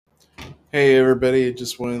Hey everybody,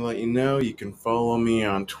 just wanted to let you know you can follow me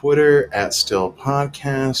on Twitter at Still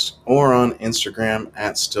Podcast or on Instagram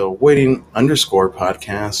at Still Waiting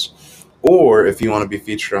 _podcast. Or if you want to be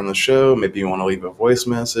featured on the show, maybe you want to leave a voice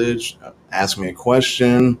message, ask me a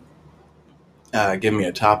question, give me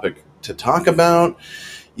a topic to talk about,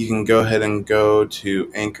 you can go ahead and go to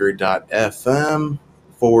anchor.fm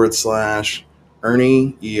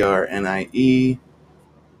 /Ernie, ERNIE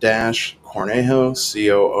dash Cornejo,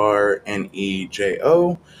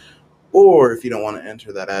 CORNEJO. Or if you don't want to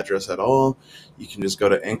enter that address at all, you can just go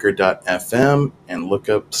to anchor.fm and look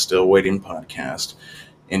up Still Waiting Podcast.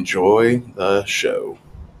 Enjoy the show.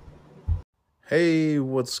 Hey,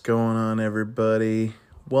 what's going on, everybody?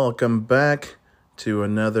 Welcome back to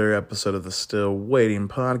another episode of the Still Waiting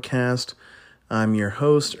Podcast. I'm your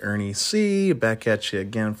host, Ernie C., back at you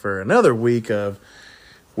again for another week of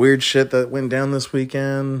weird shit that went down this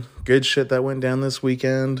weekend, good shit that went down this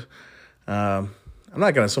weekend. I'm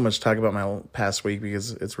not going to so much talk about my past week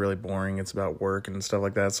because it's really boring. It's about work and stuff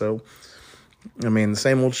like that. So, I mean, the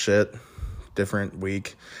same old shit, different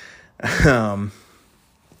week. But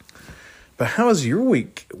how's your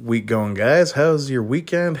week going, guys? How's your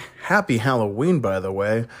weekend? Happy Halloween, by the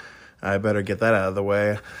way. I better get that out of the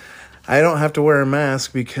way. I don't have to wear a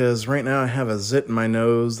mask because right now I have a zit in my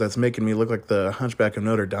nose that's making me look like the Hunchback of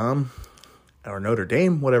Notre Dame, or Notre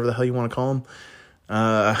Dame, whatever the hell you want to call them.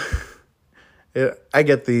 I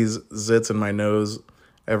get these zits in my nose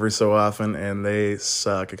every so often, and they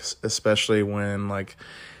suck, especially when, like,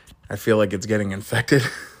 I feel like it's getting infected.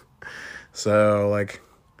 So, like,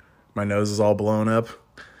 my nose is all blown up.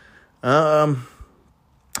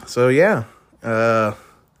 So, yeah.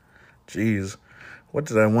 Geez. What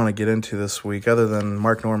did I want to get into this week? Other than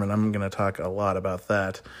Mark Norman, I'm going to talk a lot about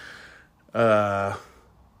that. Oh,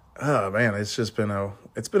 man, it's been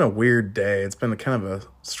a weird day. It's been kind of a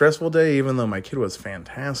stressful day, even though my kid was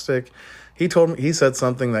fantastic. He said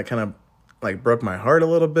something that kind of like broke my heart a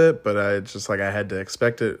little bit, but I had to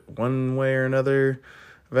expect it one way or another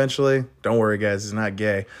eventually. Don't worry, guys. He's not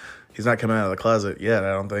gay. He's not coming out of the closet yet,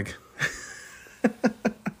 I don't think.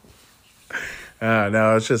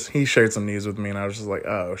 No, it's just he shared some news with me, and I was just like,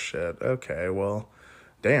 oh, shit. Okay, well,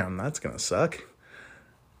 damn, that's going to suck.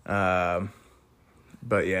 But,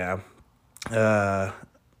 yeah. In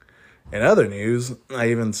other news, I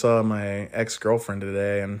even saw my ex-girlfriend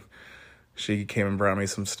today, and she came and brought me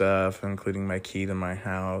some stuff, including my key to my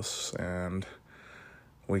house, and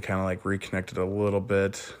we kind of like reconnected a little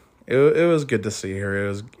bit. It was good to see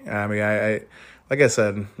her. I like I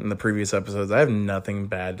said in the previous episodes, I have nothing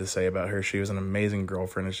bad to say about her. She was an amazing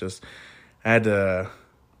girlfriend. It's just I had to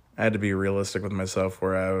be realistic with myself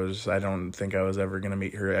where I don't think I was ever going to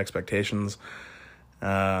meet her expectations.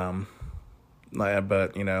 But,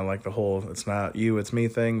 you know, like the whole it's not you, it's me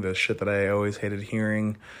thing, the shit that I always hated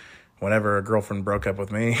hearing whenever a girlfriend broke up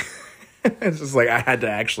with me. It's just like I had to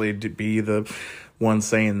actually be the one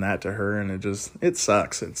saying that to her, and it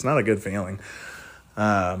sucks. It's not a good feeling.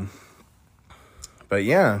 But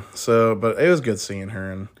yeah, but it was good seeing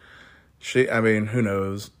her, and who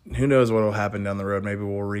knows what will happen down the road. Maybe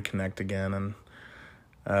we'll reconnect again,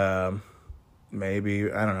 and maybe,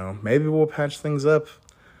 I don't know, maybe we'll patch things up.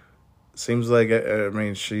 Seems like,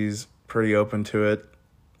 she's pretty open to it,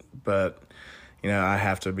 but, you know, I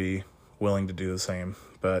have to be willing to do the same.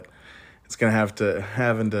 But it's going to have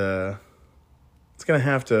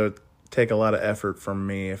to take a lot of effort from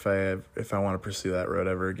me if I want to pursue that road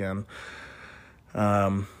ever again.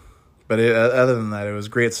 But other than that, it was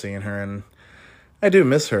great seeing her, and I do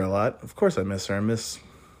miss her a lot. Of course I miss her. I miss,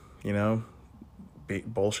 you know,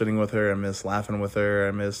 bullshitting with her. I miss laughing with her.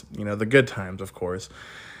 I miss, you know, the good times, of course.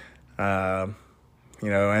 You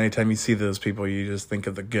know, anytime you see those people, you just think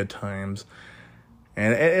of the good times,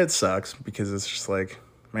 and it sucks because it's just like,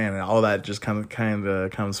 man, all that just kind of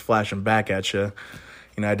comes flashing back at you.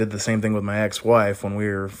 You know, I did the same thing with my ex-wife when we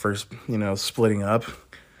were first, you know, splitting up.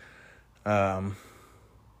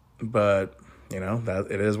 But, you know,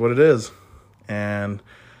 that it is what it is. And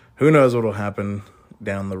who knows what will happen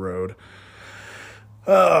down the road.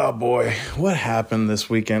 Oh, boy. What happened this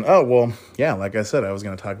weekend? Oh, well, yeah, like I said, I was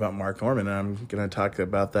going to talk about Mark Norman, and I'm going to talk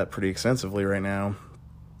about that pretty extensively right now.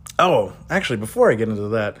 Oh, actually, before I get into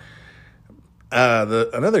that,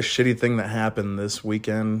 another shitty thing that happened this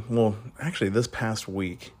weekend, well, actually this past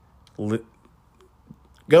week,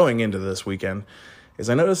 going into this weekend, is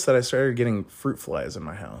I noticed that I started getting fruit flies in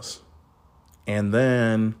my house. And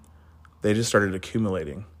then they just started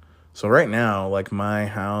accumulating. So right now, like, my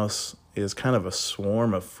house is kind of a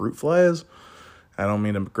swarm of fruit flies. I don't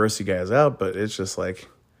mean to gross you guys out, but it's just like,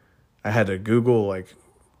 I had to Google, like,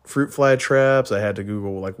 fruit fly traps. I had to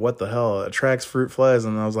Google, like, what the hell attracts fruit flies,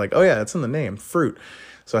 and I was like, oh yeah, it's in the name, fruit.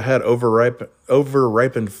 So I had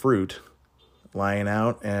overripened fruit lying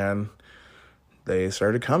out, and they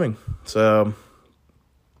started coming. So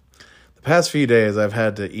the past few days, I've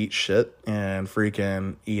had to eat shit and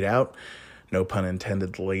freaking eat out. No pun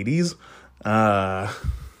intended, ladies. But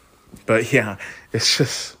yeah, it's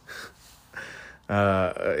just,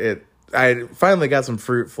 I finally got some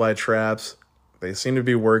fruit fly traps. They seem to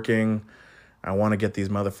be working. I want to get these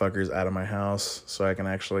motherfuckers out of my house so I can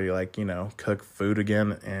actually, like, you know, cook food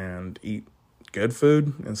again and eat good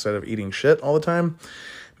food instead of eating shit all the time,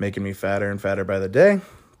 making me fatter and fatter by the day.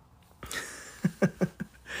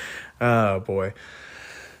 Oh, boy.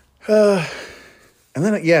 And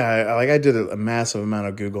then, yeah, I did a massive amount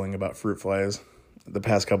of Googling about fruit flies the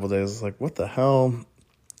past couple of days. Like, what the hell?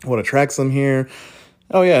 What attracts them here?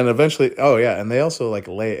 Oh, yeah, and eventually, and they also, like,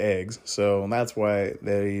 lay eggs, so that's why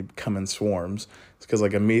they come in swarms. It's because,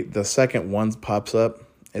 like, the second one pops up,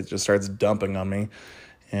 it just starts dumping on me,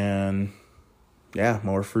 and, yeah,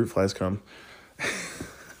 more fruit flies come.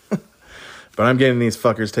 But I'm getting these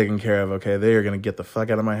fuckers taken care of, okay? They are going to get the fuck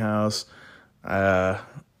out of my house. I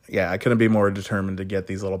couldn't be more determined to get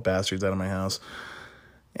these little bastards out of my house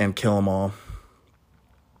and kill them all.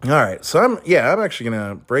 All right, so I'm actually going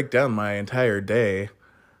to break down my entire day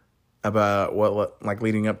about what, like,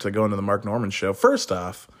 leading up to going to the Mark Norman show. First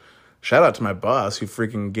off, shout out to my boss who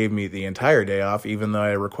freaking gave me the entire day off, even though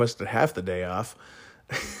I requested half the day off.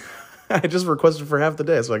 I just requested for half the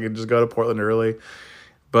day so I could just go to Portland early,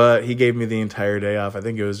 but he gave me the entire day off. I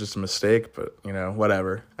think it was just a mistake, but, you know,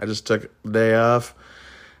 whatever. I just took the day off,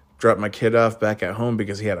 dropped my kid off back at home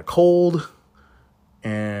because he had a cold,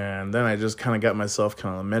 and then I just kind of got myself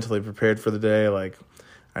kind of mentally prepared for the day. Like,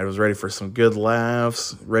 I was ready for some good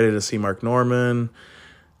laughs, ready to see Mark Norman.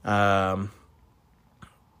 Did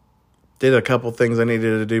a couple things I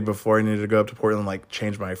needed to do before I needed to go up to Portland, like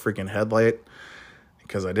change my freaking headlight,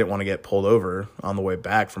 because I didn't want to get pulled over on the way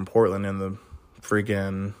back from Portland in the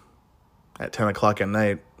freaking at 10 o'clock at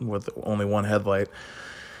night with only one headlight.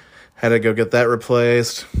 Had to go get that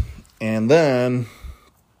replaced. And then,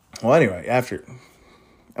 well, anyway,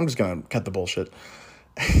 I'm just going to cut the bullshit.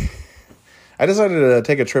 I decided to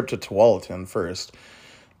take a trip to Tualatin first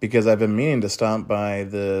because I've been meaning to stop by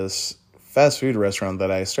this fast food restaurant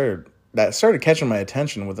that started catching my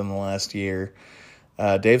attention within the last year.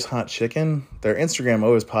 Dave's Hot Chicken. Their Instagram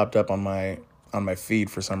always popped up on my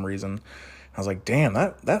feed for some reason. I was like, damn,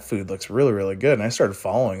 that food looks really, really good. And I started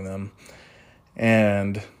following them.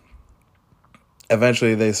 And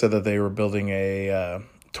eventually they said that they were building a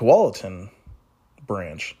Tualatin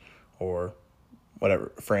branch or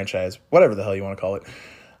whatever, franchise, whatever the hell you want to call it.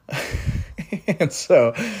 And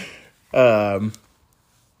so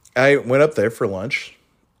I went up there for lunch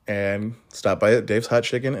and stopped by Dave's Hot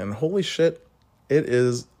Chicken, and holy shit, it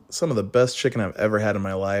is some of the best chicken I've ever had in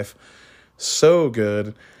my life. So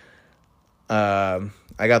good. I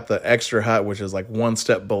got the extra hot, which is like one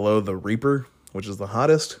step below the Reaper, which is the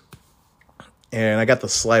hottest. And I got the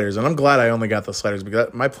sliders, and I'm glad I only got the sliders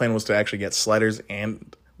because my plan was to actually get sliders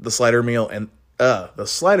and the slider meal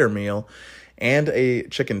and a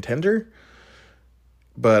chicken tender.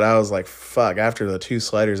 But I was like, fuck, after the 2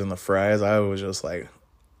 sliders and the fries, I was just like,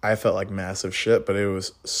 I felt like massive shit, but it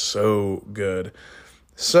was so good.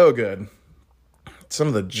 So good. Some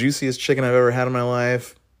of the juiciest chicken I've ever had in my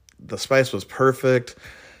life. The spice was perfect.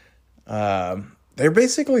 They're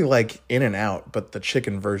basically like In-N-Out, but the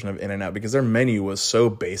chicken version of In-N-Out, because their menu was so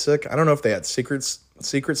basic. I don't know if they had secret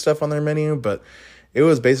stuff on their menu, but it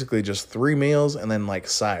was basically just 3 meals and then like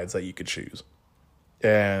sides that you could choose.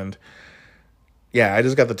 And yeah, I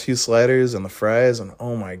just got the 2 sliders and the fries, and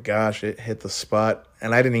oh my gosh, it hit the spot.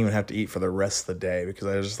 And I didn't even have to eat for the rest of the day because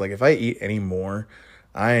I was just like, if I eat any more,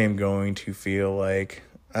 I am going to feel like,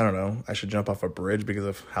 I don't know, I should jump off a bridge because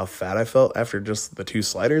of how fat I felt after just the 2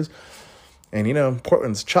 sliders. And, you know,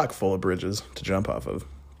 Portland's chock full of bridges to jump off of.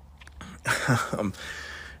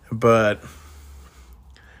 But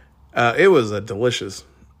it was a delicious,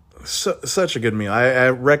 such a good meal. I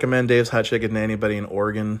recommend Dave's Hot Chicken to anybody in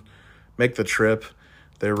Oregon. Make the trip.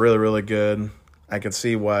 They're really, really good. I can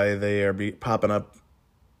see why they are popping up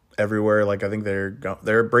everywhere. Like, I think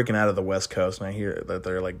they're breaking out of the West Coast, and I hear that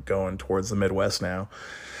they're like going towards the Midwest now.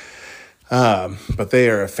 But they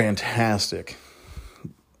are a fantastic,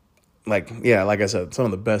 like I said, some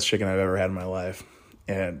of the best chicken I've ever had in my life.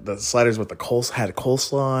 And the sliders with the had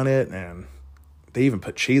coleslaw on it, and they even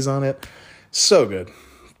put cheese on it. So good.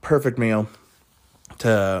 Perfect meal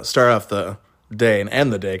to start off the day and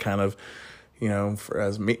end the day, kind of, you know,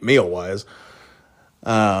 as meal wise.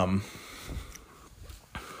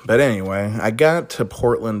 But anyway, I got to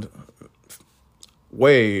Portland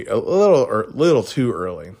a little too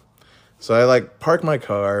early. So I like parked my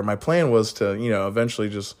car. My plan was to, eventually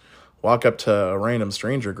just walk up to a random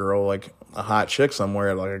stranger girl, like a hot chick somewhere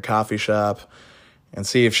at like a coffee shop, and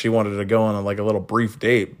see if she wanted to go on like a little brief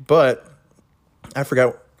date. But I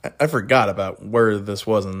forgot about where this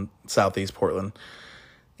was in Southeast Portland.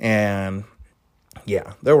 And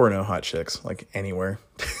yeah, there were no hot chicks like anywhere.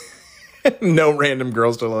 No random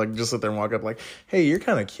girls to like just sit there and walk up like, hey, you're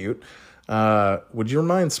kind of cute. Would you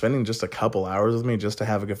mind spending just a couple hours with me just to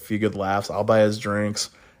have a few good laughs? I'll buy us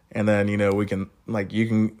drinks. And then, we can we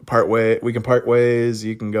can part ways.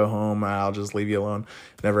 You can go home. I'll just leave you alone.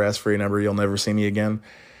 Never ask for your number. You'll never see me again.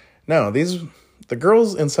 No, the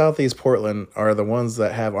girls in Southeast Portland are the ones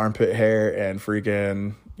that have armpit hair and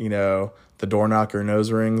freaking, the door knocker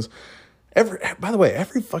nose rings. By the way,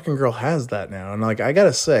 every fucking girl has that now. And like, I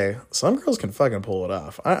gotta say, some girls can fucking pull it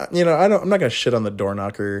off. I'm not gonna shit on the door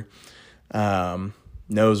knocker,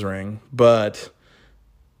 nose ring, but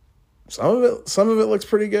some of it looks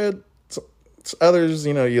pretty good. Others,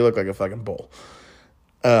 you look like a fucking bull.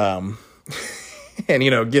 And,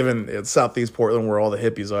 given it's Southeast Portland where all the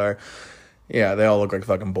hippies are, yeah, they all look like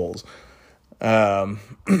fucking bulls. So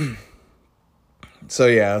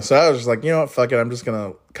I was just like, you know what, fuck it. I'm just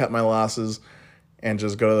going to cut my losses and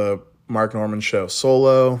just go to the Mark Norman show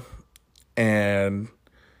solo. And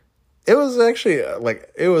it was actually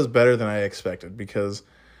it was better than I expected, because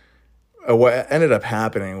what ended up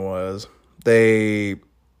happening was they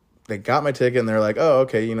got my ticket and they're like, oh,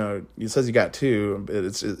 okay, it says you got two.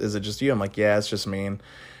 Is it just you? I'm like, yeah, it's just me. And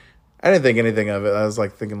I didn't think anything of it. I was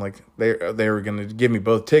like thinking like they were going to give me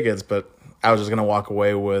both tickets, but I was just going to walk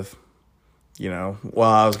away with, I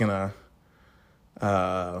was going to,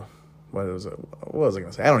 what was I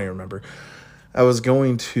going to say? I don't even remember. I was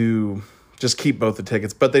going to just keep both the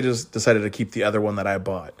tickets, but they just decided to keep the other one that I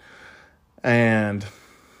bought. And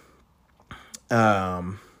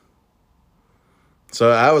so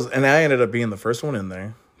I ended up being the first one in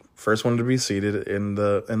there, first one to be seated in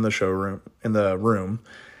the showroom, in the room.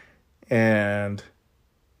 And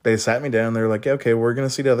they sat me down. They were like, okay, we're going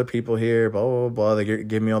to seat other people here, blah, blah, blah. They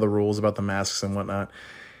gave me all the rules about the masks and whatnot.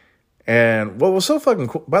 And what was so fucking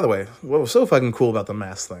cool, by the way, about the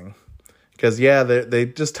mask thing, because yeah, they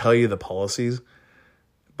just tell you the policies,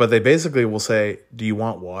 but they basically will say, do you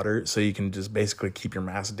want water? So you can just basically keep your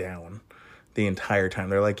mask down the entire time.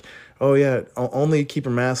 They're like, oh yeah, only keep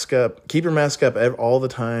your mask up all the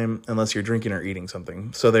time unless you're drinking or eating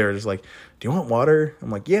something. So they were just like, do you want water? I'm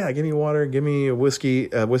like, yeah, give me water, give me a whiskey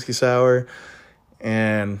sour.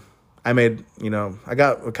 And I made, I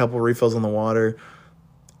got a couple refills on the water.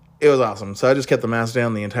 It was awesome. So I just kept the mask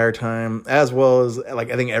down the entire time, as well as I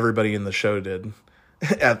think everybody in the show did, in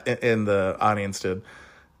the audience did.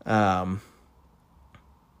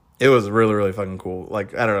 It was really, really fucking cool. I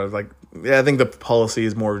don't know, I think the policy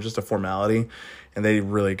is more just a formality, and they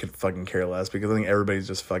really could fucking care less, because I think everybody's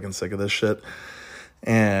just fucking sick of this shit.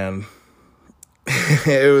 And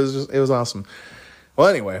it was awesome. Well,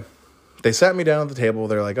 anyway, they sat me down at the table.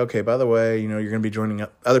 They're like, okay, by the way, you're going to be joining,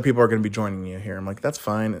 other people are going to be joining you here. I'm like, that's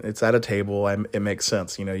fine. It's at a table. It makes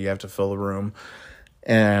sense. You have to fill the room.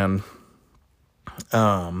 And,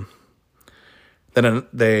 then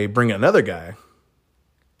they bring another guy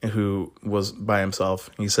who was by himself.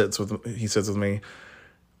 He sits with me.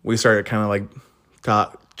 We started kind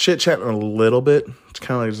of chit-chatting a little bit. It's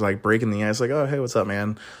kind of just breaking the ice, like, oh, hey, what's up,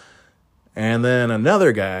 man? And then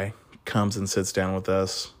another guy comes and sits down with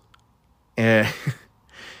us. And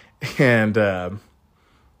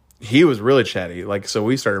he was really chatty. So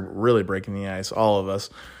we started really breaking the ice, all of us.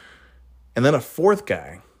 And then a fourth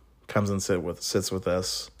guy comes and sits with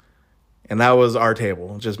us. And that was our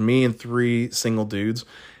table, just me and three single dudes.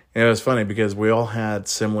 And it was funny because we all had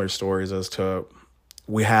similar stories as to,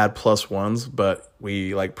 we had plus ones, but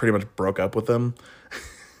we pretty much broke up with them.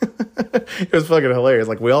 It was fucking hilarious.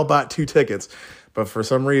 We all bought 2 tickets, but for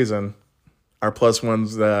some reason, our plus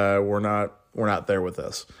ones were not there with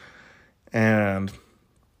us. And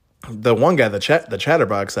the one guy, the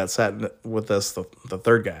chatterbox that sat with us, the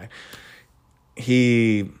third guy,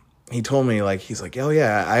 he told me, he's like, oh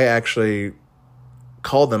yeah, I actually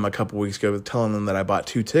called them a couple weeks ago telling them that I bought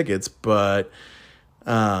 2 tickets, but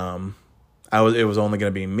it was only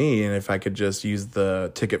going to be me, and if I could just use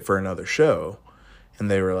the ticket for another show. And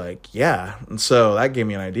they were like, yeah. And so that gave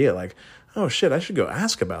me an idea, oh shit, I should go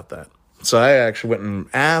ask about that. So I actually went and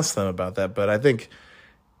asked them about that, but I think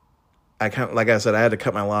like I said, I had to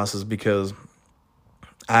cut my losses because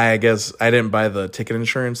I guess I didn't buy the ticket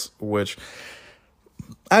insurance, which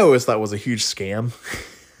I always thought was a huge scam.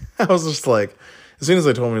 I was just like, as soon as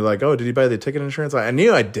they told me, like, oh, did you buy the ticket insurance? I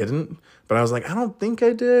knew I didn't, but I was like, I don't think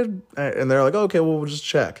I did. And they're like, okay, well, we'll just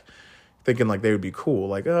check. Thinking, like, they would be cool.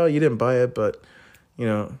 Like, oh, you didn't buy it, but, you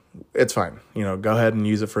know, it's fine. You know, go ahead and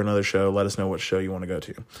use it for another show. Let us know what show you want to go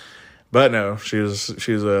to. But no, she was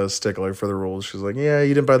a stickler for the rules. She's like, yeah,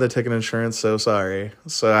 you didn't buy the ticket insurance, so sorry.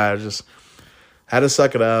 So I just had to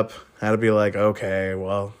suck it up. Had to be like, okay,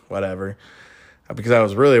 well, whatever. Because I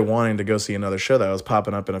was really wanting to go see another show that was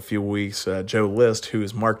popping up in a few weeks. Joe List, who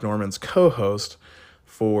is Mark Norman's co-host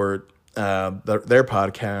for their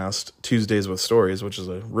podcast, Tuesdays with Stories, which is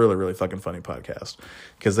a really, really fucking funny podcast.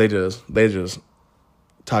 Because they just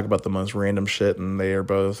talk about the most random shit, and they are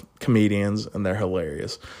both comedians, and they're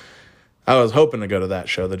hilarious. I was hoping to go to that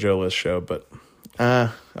show, the Joe List show, but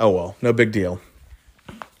oh well, no big deal.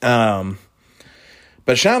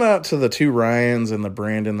 But shout out to the two Ryans and the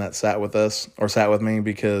Brandon that sat with me,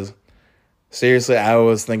 because seriously, I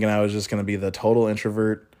was thinking I was just going to be the total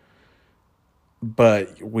introvert,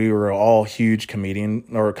 but we were all huge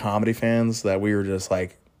comedy fans, that we were just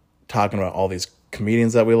like talking about all these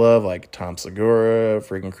comedians that we love, like Tom Segura,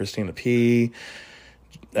 freaking Christina P.,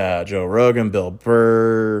 Joe Rogan, Bill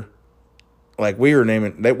Burr. Like, we were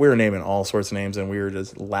naming all sorts of names, and we were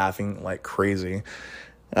just laughing like crazy.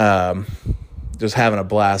 Just having a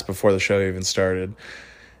blast before the show even started.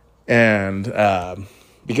 And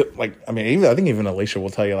because, like, I mean, I think even Alicia will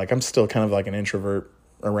tell you, like, I'm still kind of like an introvert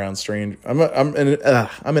around strange. I'm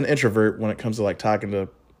an introvert when it comes to like talking to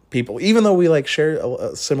people, even though we like share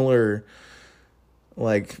a similar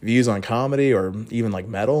like views on comedy or even like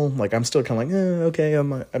metal. Like, I'm still kind of like, okay,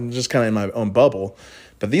 I'm just kind of in my own bubble.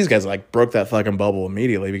 But these guys like broke that fucking bubble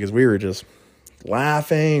immediately, because we were just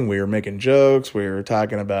laughing, we were making jokes, we were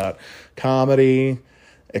talking about comedy,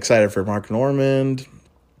 excited for Mark Norman.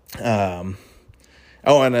 And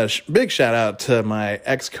a big shout out to my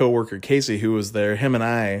ex-coworker Casey, who was there. Him and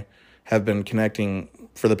I have been connecting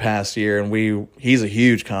for the past year, and he's a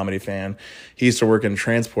huge comedy fan. He used to work in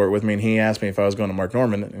transport with me, and he asked me if I was going to Mark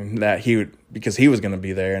Norman, and that because he was going to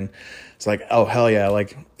be there. And it's like, oh, hell yeah,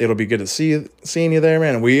 like, it'll be good to seeing you there,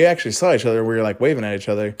 man. And we actually saw each other. We were like waving at each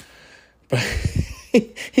other. But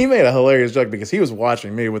he made a hilarious joke, because he was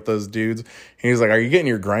watching me with those dudes. He was like, are you getting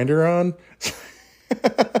your grinder on?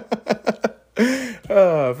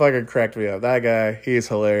 Oh, fucking cracked me up. That guy, he's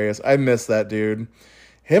hilarious. I miss that dude.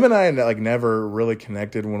 Him and I like never really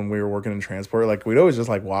connected when we were working in transport. Like, we'd always just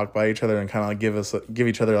like walk by each other and kind of like give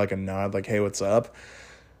each other like a nod, like, hey, what's up?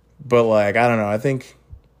 But like, I don't know. I think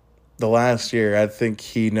the last year, I think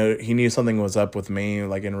he knew something was up with me,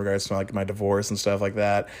 like in regards to like my divorce and stuff like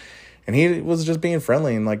that. And he was just being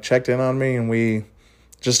friendly and like checked in on me, and we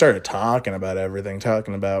just started talking about everything,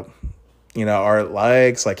 talking about, you know, our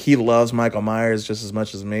likes. Like, he loves Michael Myers just as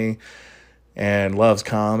much as me, and loves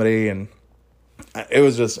comedy. And it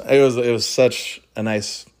was such a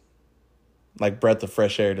nice like breath of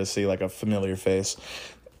fresh air to see like a familiar face.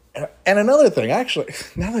 And another thing, actually,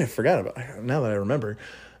 now that I forgot about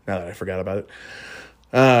it,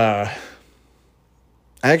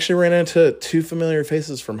 I actually ran into two familiar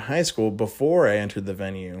faces from high school before I entered the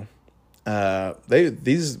venue.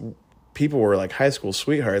 These people were like high school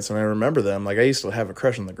sweethearts, and I remember them. Like, I used to have a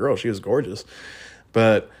crush on the girl. She was gorgeous.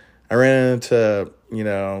 But I ran into, you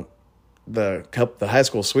know, the high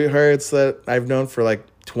school sweethearts that I've known for like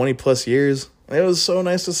 20 plus years. And it was so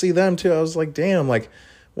nice to see them too. I was like, damn, like,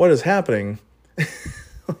 what is happening?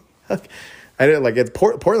 I didn't like it.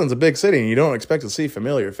 Portland's a big city, and you don't expect to see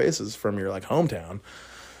familiar faces from your like hometown.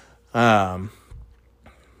 But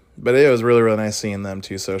it was really, really nice seeing them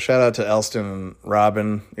too. So shout out to Elston and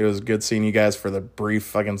Robin. It was good seeing you guys for the brief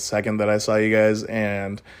fucking second that I saw you guys.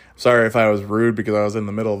 And I'm sorry if I was rude, because I was in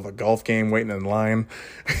the middle of a golf game waiting in line.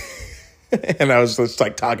 And I was just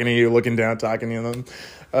like talking to you, looking down, talking to them.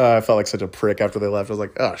 I felt like such a prick after they left. I was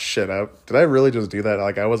like, oh shit, did I really just do that?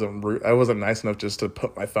 Like, I wasn't nice enough just to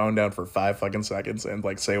put my phone down for 5 fucking seconds and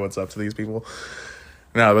like say what's up to these people.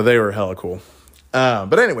 No, but they were hella cool.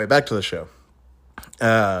 But anyway, back to the show.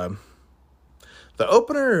 The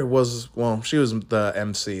opener was, well, she was the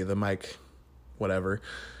MC, the mic, whatever.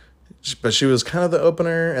 But she was kind of the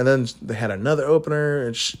opener, and then they had another opener,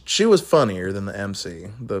 and she was funnier than the MC.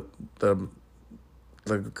 The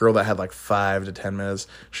girl that had like 5 to 10 minutes,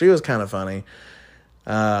 she was kind of funny.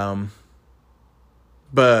 But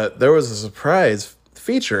there was a surprise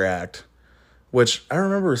feature act, which I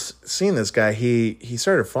remember seeing this guy. He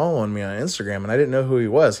started following me on Instagram, and I didn't know who he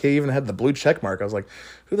was. He even had the blue check mark. I was like,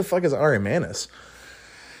 who the fuck is Ari Manis?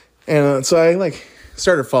 And so I like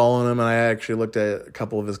started following him, and I actually looked at a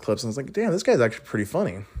couple of his clips, and I was like, damn, this guy's actually pretty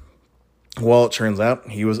funny. Well, it turns out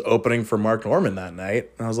he was opening for Mark Norman that night.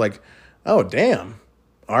 And I was like, oh, damn,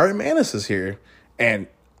 Ari Manis is here. And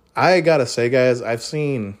I gotta say, guys, I've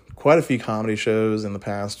seen quite a few comedy shows in the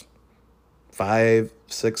past 5,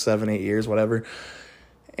 6, 7, 8 years, whatever.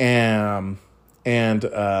 And the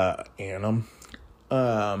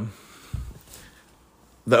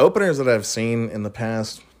openers that I've seen in the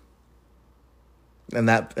past, in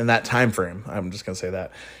that time frame, I'm just gonna say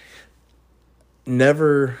that,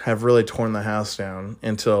 never have really torn the house down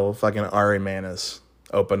until fucking Ari Manis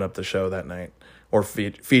opened up the show that night, or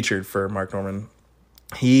featured for Mark Norman.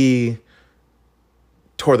 He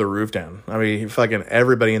tore the roof down. I mean, fucking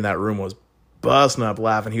everybody in that room was busting up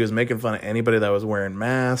laughing. He was making fun of anybody that was wearing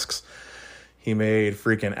masks. He made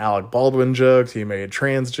freaking Alec Baldwin jokes. He made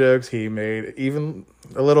trans jokes. He made even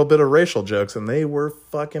a little bit of racial jokes, and they were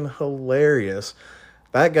fucking hilarious.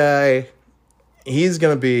 That guy, he's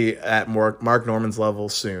going to be at Mark Norman's level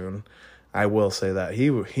soon. I will say that.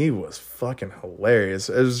 He was fucking hilarious.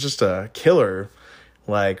 It was just a killer,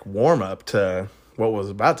 like, warm-up to what was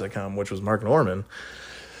about to come, which was Mark Norman.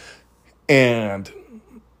 And,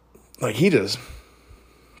 like, he just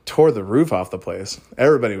tore the roof off the place.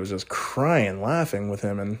 Everybody was just crying, laughing with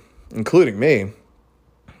him, and including me.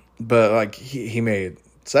 But, like, he made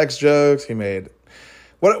sex jokes. He made...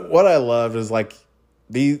 What I love is, like,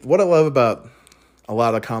 what I love about a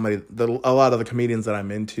lot of comedy, a lot of the comedians that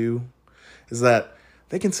I'm into, is that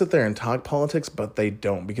they can sit there and talk politics, but they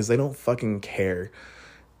don't, because they don't fucking care.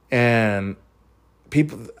 And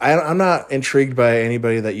I'm not intrigued by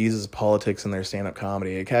anybody that uses politics in their stand-up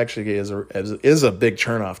comedy. It actually is a big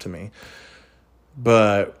turnoff to me.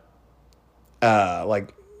 But,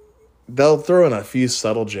 like, they'll throw in a few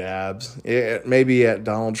subtle jabs, maybe at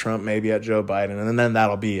Donald Trump, maybe at Joe Biden, and then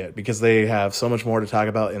that'll be it, because they have so much more to talk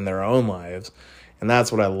about in their own lives. And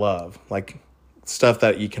that's what I love. Like, stuff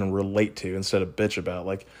that you can relate to instead of bitch about.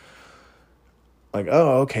 Like,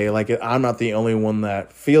 oh, okay, like, I'm not the only one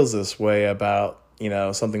that feels this way about, you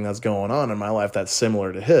know, something that's going on in my life that's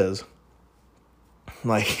similar to his.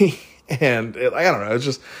 Like, and I don't know, it's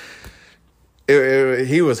just,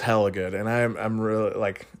 he was hella good, and I'm really,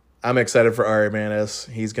 like, I'm excited for Ari Manis.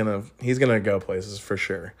 He's gonna go places for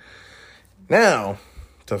sure. Now,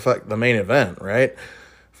 to the main event, right?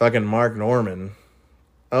 Fucking Mark Norman.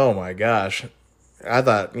 Oh my gosh. I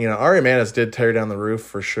thought, you know, Ari Manis did tear down the roof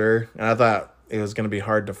for sure, and I thought it was going to be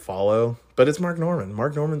hard to follow, but it's Mark Norman.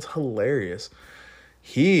 Mark Norman's hilarious.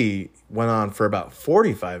 He went on for about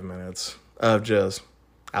 45 minutes of just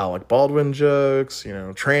Alec Baldwin jokes, you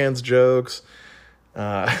know, trans jokes,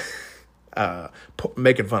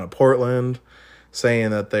 making fun of Portland,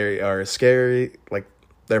 saying that they are scary, like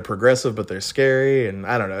they're progressive, but they're scary. And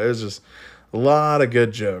I don't know, it was just a lot of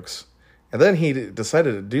good jokes. And then he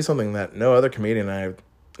decided to do something that no other comedian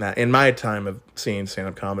in my time of seeing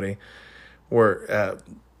stand-up comedy,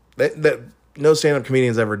 that no stand-up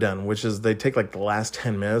comedian's ever done, which is they take like the last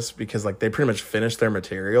 10 minutes because like they pretty much finished their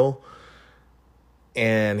material.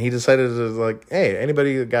 And he decided to like, hey,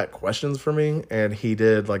 anybody got questions for me? And he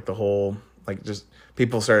did like the whole, like, just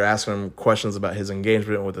people started asking him questions about his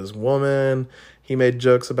engagement with his woman. He made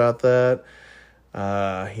jokes about that.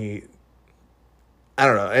 I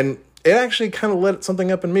don't know. And it actually kind of lit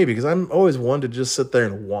something up in me, because I'm always one to just sit there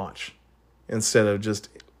and watch instead of just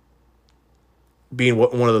being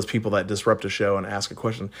one of those people that disrupt a show and ask a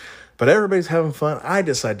question. But everybody's having fun. I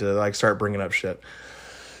decided to like start bringing up shit.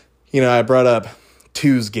 You know, I brought up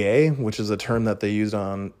Tuesday, which is a term that they used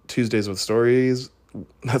on Tuesdays with Stories.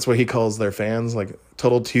 That's what he calls their fans, like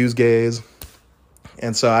total Tuesdays.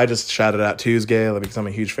 And so I just shouted out Tuesday because I'm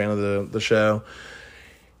a huge fan of the show.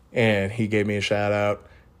 And he gave me a shout out.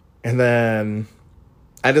 And then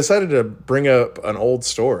I decided to bring up an old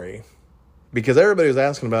story, because everybody was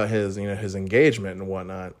asking about his engagement and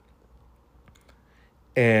whatnot,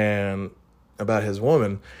 and about his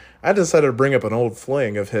woman. I decided to bring up an old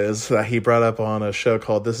fling of his that he brought up on a show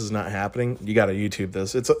called This Is Not Happening. You got to YouTube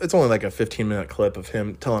this. It's only like a 15-minute clip of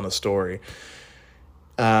him telling a story.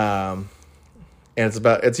 And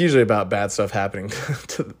it's usually about bad stuff happening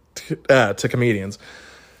to comedians.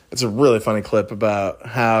 It's a really funny clip about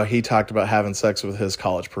how he talked about having sex with his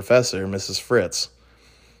college professor, Mrs. Fritz.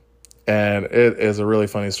 And it is a really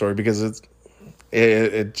funny story, because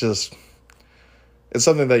it's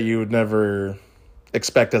something that you would never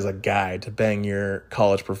expect as a guy to bang your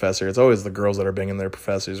college professor. It's always the girls that are banging their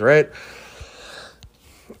professors, right?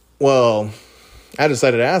 Well, I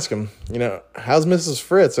decided to ask him, how's Mrs.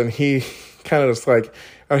 Fritz? And he kind of just like,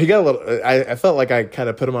 he got a little, I felt like I kind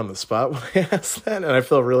of put him on the spot when I asked that, and I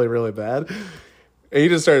felt really, really bad. And he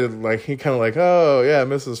just started oh yeah,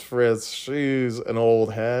 Mrs. Fritz, she's an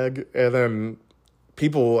old hag. And then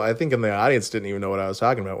people, I think in the audience, didn't even know what I was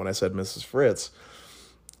talking about when I said Mrs. Fritz.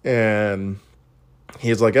 And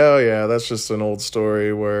he's like, oh, yeah, that's just an old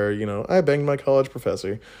story where, I banged my college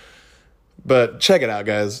professor. But check it out,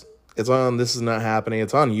 guys. It's on This Is Not Happening.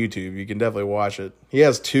 It's on YouTube. You can definitely watch it. He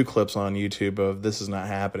has 2 clips on YouTube of This Is Not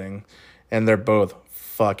Happening, and they're both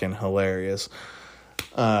fucking hilarious.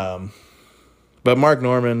 But Mark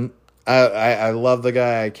Norman, I love the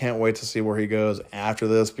guy. I can't wait to see where he goes after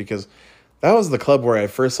this, because that was the club where I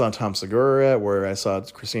first saw Tom Segura at, where I saw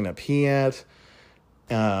Christina P at.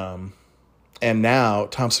 And now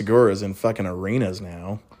Tom Segura is in fucking arenas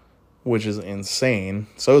now, which is insane.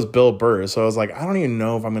 So is Bill Burr. So I was like, I don't even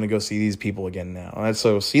know if I'm going to go see these people again now. And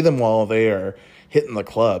so see them while they are hitting the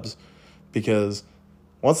clubs, because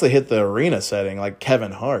once they hit the arena setting, like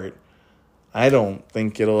Kevin Hart, I don't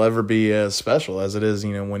think it'll ever be as special as it is,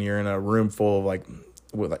 when you're in a room full of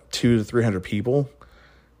with 200 to 300 people,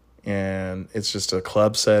 and it's just a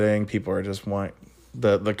club setting. People are just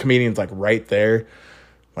the comedian's like right there,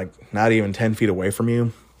 like not even 10 feet away from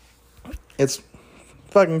you. It's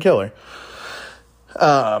fucking killer.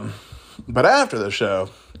 But after the show,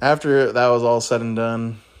 after that was all said and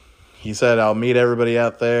done, he said, I'll meet everybody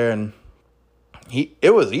out there. And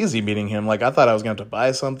it was easy meeting him. Like, I thought I was going to have to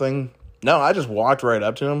buy something. No, I just walked right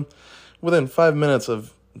up to him. Within 5 minutes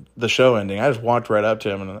of the show ending, I just walked right up to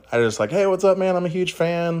him, and I was like, hey, what's up, man? I'm a huge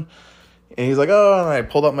fan. And he's like, oh, and I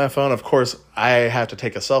pulled up my phone. Of course, I have to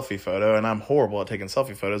take a selfie photo, and I'm horrible at taking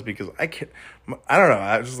selfie photos because I don't know.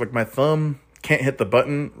 I just my thumb can't hit the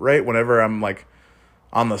button right whenever I'm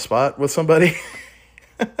on the spot with somebody.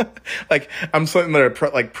 I'm sitting there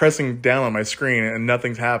pressing down on my screen and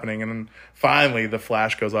nothing's happening. And then finally the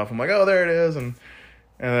flash goes off. I'm like, oh, there it is. And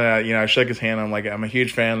I shook his hand. I'm like, I'm a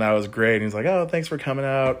huge fan. That was great. And he's like, oh, thanks for coming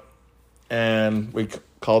out. And we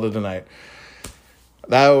called it a night.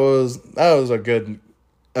 That was a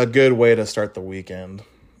good way to start the weekend.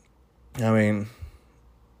 I mean,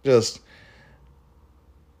 just,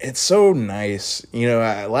 it's so nice.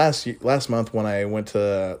 Last month when I went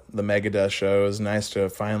to the Megadeth show, it was nice to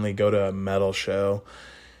finally go to a metal show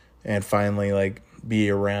and finally be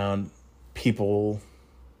around people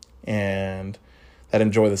and that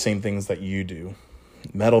enjoy the same things that you do.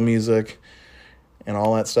 Metal music and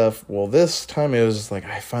all that stuff. Well, this time it was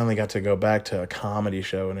I finally got to go back to a comedy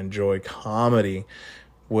show and enjoy comedy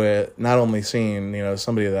with not only seeing,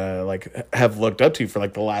 somebody that I have looked up to for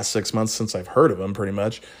the last 6 months since I've heard of them pretty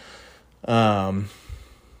much. But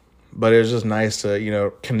it was just nice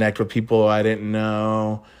to, connect with people I didn't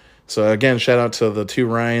know. So again, shout out to the 2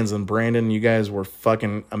 Ryans and Brandon. You guys were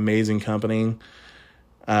fucking amazing company.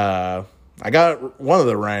 I got one of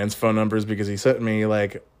the Ryan's phone numbers because he sent me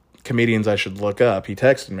comedians I should look up. He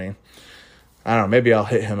texted me. I don't know, maybe I'll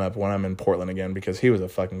hit him up when I'm in Portland again because he was a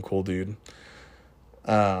fucking cool dude.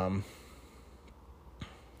 But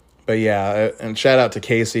yeah, and shout out to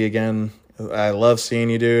Casey again. I love seeing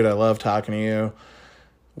you, dude. I love talking to you.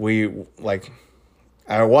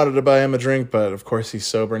 I wanted to buy him a drink, but of course he's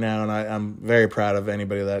sober now, and I'm very proud of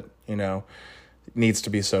anybody that, needs to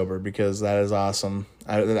be sober, because that is awesome.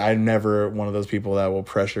 I'm never one of those people that will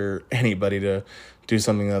pressure anybody to do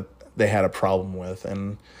something that they had a problem with.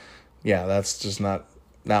 And yeah, that's just not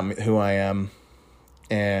who I am.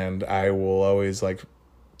 And I will always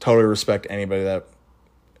totally respect anybody that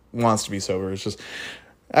wants to be sober. It's just,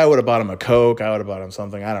 I would have bought him a Coke. I would have bought him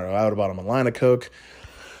something. I don't know. I would have bought him a line of Coke.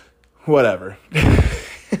 Whatever.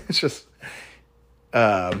 It's just,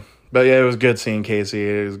 but yeah, it was good seeing Casey.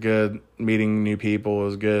 It was good meeting new people. It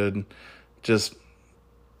was good just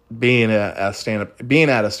being at a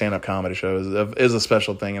stand-up comedy show is a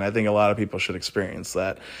special thing, and I think a lot of people should experience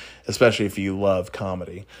that, especially if you love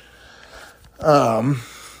comedy. But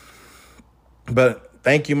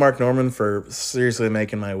thank you, Mark Norman, for seriously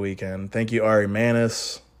making my weekend. Thank you, Ari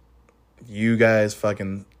Manis. You guys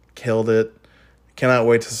fucking killed it. Cannot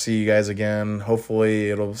wait to see you guys again. Hopefully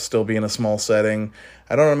it'll still be in a small setting.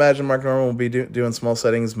 I don't imagine Mark Norman will be doing small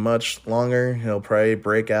settings much longer. He'll probably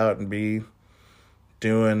break out and be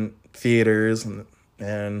doing theaters,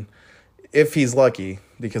 and if he's lucky,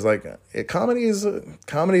 because comedy is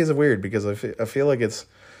weird, because I feel like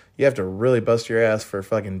you have to really bust your ass for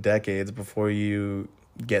fucking decades before you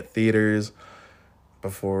get theaters,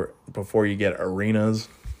 before you get arenas.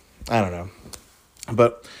 I don't know,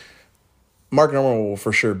 but Mark Norman will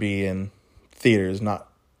for sure be in theaters, not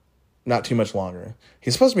too much longer.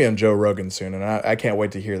 He's supposed to be on Joe Rogan soon, and I can't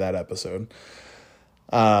wait to hear that episode.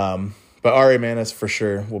 But Ari Manis for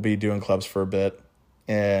sure will be doing clubs for a bit,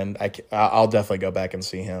 and I'll definitely go back and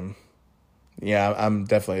see him. Yeah, I'm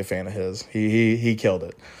definitely a fan of his. He killed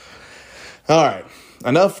it. All right,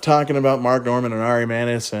 enough talking about Mark Norman and Ari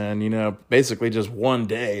Manis and, basically just one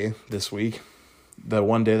day this week. The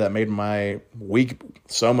one day that made my week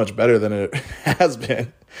so much better than it has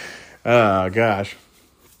been. Oh, gosh.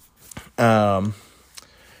 I'm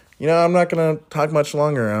not going to talk much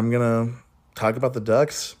longer. I'm going to talk about the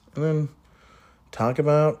Ducks and then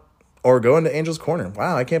go into Angel's Corner.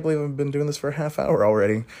 Wow, I can't believe I've been doing this for a half hour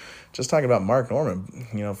already. Just talking about Mark Norman,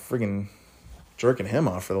 freaking jerking him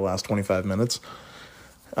off for the last 25 minutes.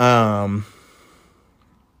 The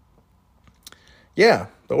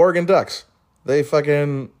Oregon Ducks. They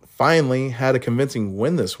fucking finally had a convincing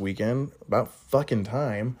win this weekend. About fucking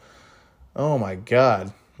time. Oh my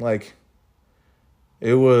God.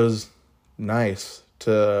 It was nice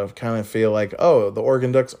to kind of feel like, the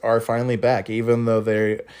Oregon Ducks are finally back, even though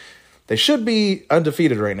they should be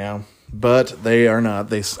undefeated right now, but they are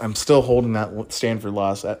not. I'm still holding that Stanford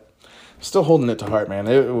loss. Still holding it to heart, man.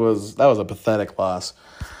 That was a pathetic loss,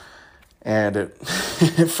 and it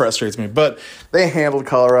it frustrates me. But they handled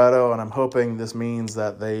Colorado, and I'm hoping this means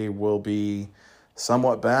that they will be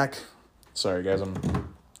somewhat back. Sorry, guys,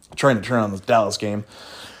 I'm trying to turn on this Dallas game.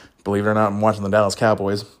 Believe it or not, I'm watching the Dallas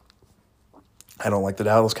Cowboys. I don't like the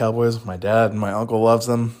Dallas Cowboys. My dad and my uncle loves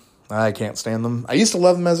them. I can't stand them. I used to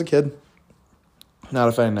love them as a kid. Not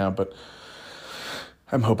a fan now, but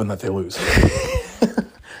I'm hoping that they lose.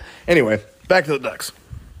 Anyway, back to the Ducks.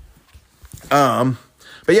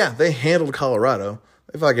 But yeah, they handled Colorado.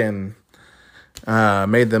 They fucking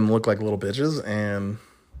made them look like little bitches, and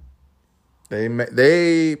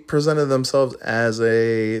they presented themselves as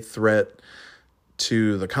a threat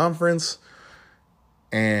to the conference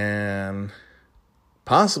and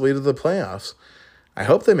possibly to the playoffs. I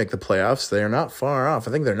hope they make the playoffs. They are not far off.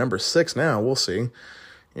 I think they're number 6 now. We'll see.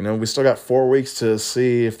 We still got 4 weeks to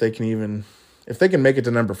see if they can make it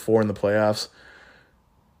to number 4 in the playoffs.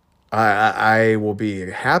 I will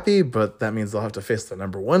be happy, but that means they'll have to face the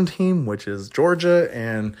number 1 team, which is Georgia,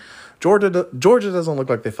 and Georgia doesn't look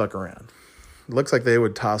like they fuck around. It looks like they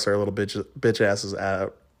would toss our little bitch asses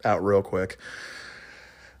out real quick.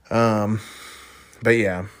 But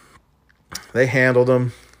yeah, they handled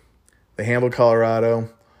them. They handled Colorado.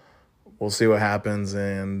 We'll see what happens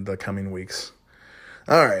in the coming weeks.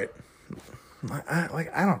 All right. I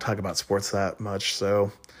don't talk about sports that much,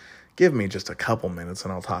 so give me just a couple minutes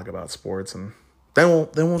and I'll talk about sports, and then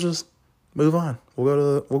we'll just move on.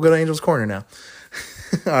 We'll go to Angel's Corner now.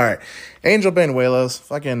 All right. Angel Banuelos,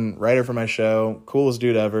 fucking writer for my show, coolest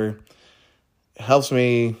dude ever. Helps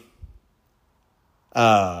me.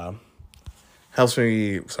 Sorry,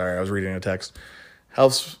 I was reading a text.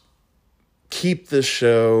 Helps keep this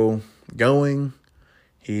show going.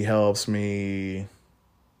 He helps me,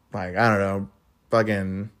 I don't know,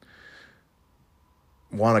 fucking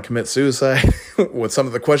want to commit suicide with some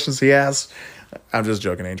of the questions he asks. I'm just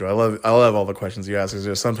joking, Angel. I love all the questions you ask. It's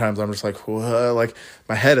just sometimes I'm just like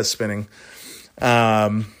my head is spinning.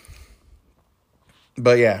 But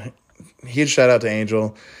yeah, huge shout out to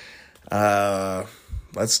Angel.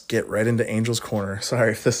 Let's get right into Angel's Corner.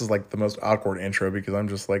 Sorry if this is the most awkward intro, because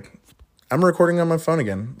I'm recording on my phone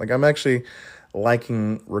again. I'm actually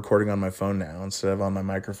liking recording on my phone now instead of on my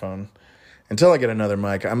microphone. Until I get another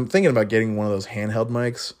mic. I'm thinking about getting one of those handheld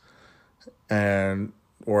mics, and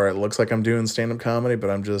where it looks like I'm doing stand-up comedy, but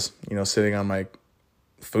I'm just, sitting on my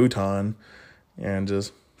futon and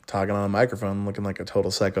just talking on a microphone looking like a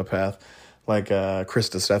total psychopath, like Chris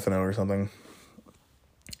DiStefano or something.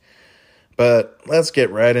 But let's get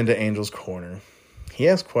right into Angel's Corner. He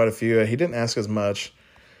asked quite a few. He didn't ask as much,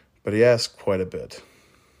 but he asked quite a bit.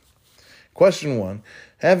 Question 1.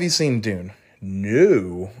 Have you seen Dune?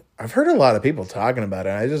 No. I've heard a lot of people talking about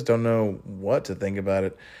it. I just don't know what to think about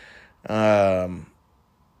it. I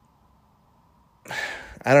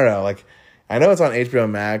don't know. I know it's on HBO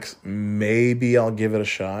Max. Maybe I'll give it a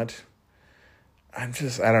shot. I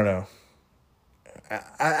don't know.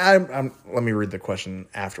 I'm let me read the question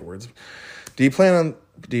afterwards. Do you plan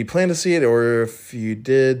to see it, or if you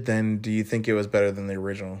did, then do you think it was better than the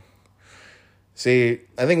original? See,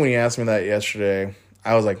 I think when you asked me that yesterday,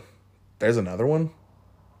 I was like, there's another one?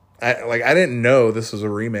 I didn't know this was a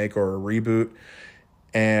remake or a reboot,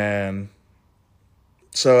 and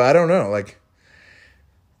so I don't know.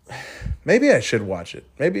 Maybe I should watch it.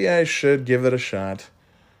 Maybe I should give it a shot.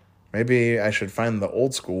 Maybe I should find the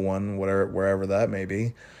old school one, wherever that may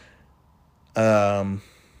be. I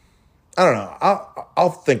don't know.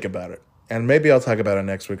 I'll think about it, and maybe I'll talk about it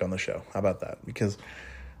next week on the show. How about that? Because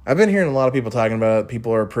I've been hearing a lot of people talking about it.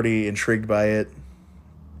 People are pretty intrigued by it.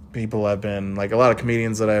 People have been, a lot of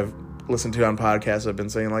comedians that I've listened to on podcasts have been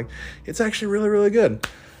saying, it's actually really, really good.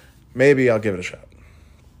 Maybe I'll give it a shot.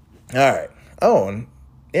 All right. Oh, and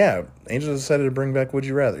yeah, Angel decided to bring back Would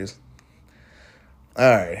You Rathers. All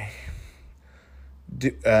right.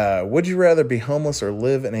 Would you rather be homeless or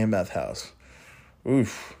live in a meth house?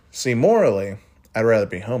 Oof. See, morally, I'd rather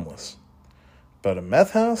be homeless. But a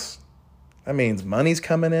meth house? That means money's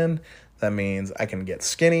coming in. That means I can get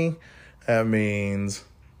skinny. That means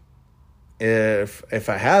if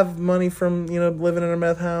I have money from, living in a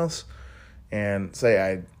meth house, and say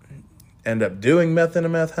I end up doing meth in a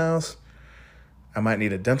meth house, I might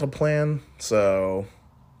need a dental plan, so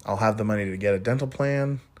I'll have the money to get a dental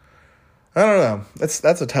plan. I don't know. That's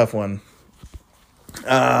a tough one.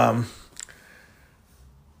 Now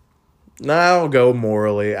I'll go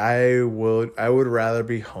morally. I would rather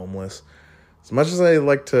be homeless. As much as I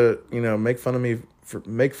like to, make fun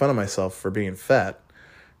of myself for being fat,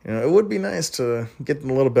 it would be nice to get a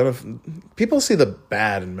little benefit. People see the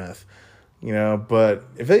bad in meth, but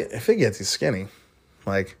if it gets you skinny,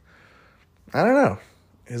 like, I don't know.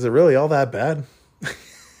 Is it really all that bad?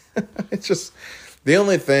 It's just, the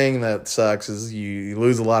only thing that sucks is you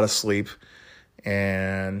lose a lot of sleep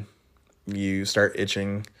and you start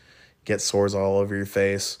itching, get sores all over your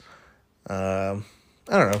face. I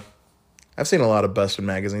don't know. I've seen a lot of busted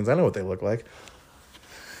magazines. I know what they look like.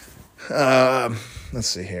 Let's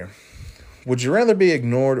see here. Would you rather be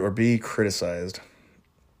ignored or be criticized?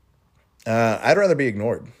 I'd rather be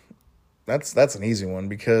ignored. That's an easy one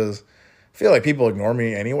because I feel like people ignore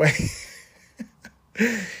me anyway.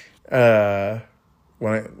 When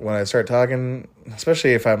I start talking,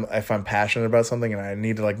 especially if I'm passionate about something and I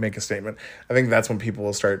need to make a statement, I think that's when people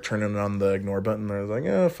will start turning on the ignore button. They're like,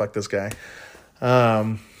 oh, fuck this guy.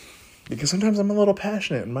 Because sometimes I'm a little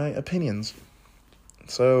passionate in my opinions.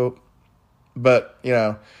 So, but,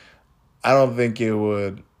 I don't think it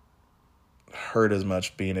would hurt as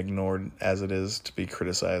much being ignored as it is to be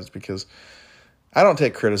criticized, because I don't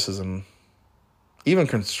take criticism, even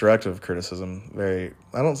constructive criticism,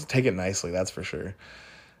 I don't take it nicely, that's for sure.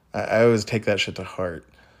 I always take that shit to heart.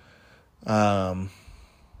 I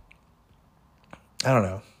don't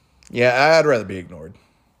know. Yeah, I'd rather be ignored.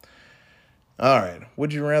 All right.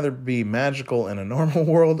 Would you rather be magical in a normal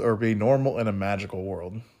world or be normal in a magical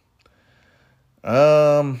world?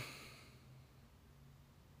 I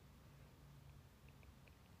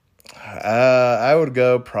would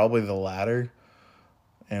go probably the latter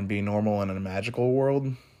and be normal in a magical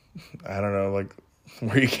world. I don't know,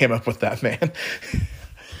 where you came up with that, man.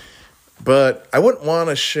 But I wouldn't want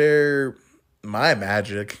to share my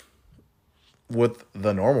magic with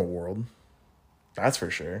the normal world. That's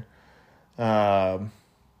for sure. I'd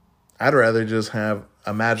rather just have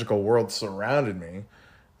a magical world surrounded me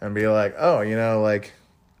and be like, oh,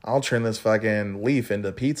 I'll turn this fucking leaf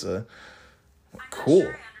into pizza. Cool. I'm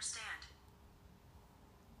not sure I understand.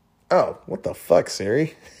 Oh, what the fuck,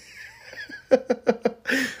 Siri?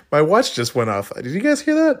 My watch just went off. Did you guys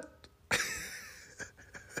hear that?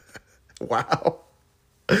 Wow.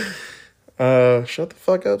 Shut the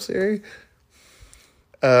fuck up, Siri.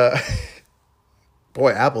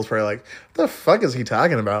 Boy, Apple's probably like, what the fuck is he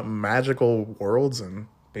talking about? Magical worlds and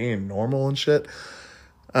being normal and shit.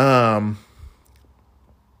 God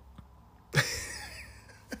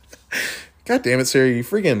damn it, Siri, you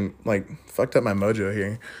freaking fucked up my mojo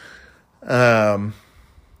here. All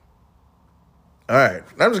right,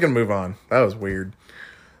 I'm just gonna move on. That was weird.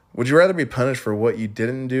 Would you rather be punished for what you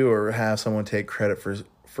didn't do or have someone take credit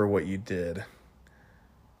for what you did?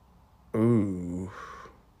 Ooh.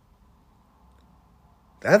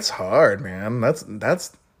 That's hard, man. That's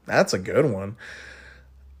a good one.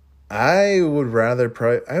 I'd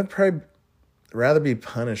probably rather be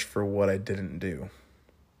punished for what I didn't do.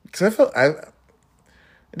 Because it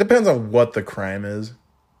depends on what the crime is.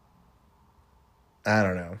 I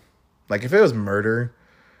don't know. If it was murder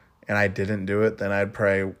and I didn't do it, then I'd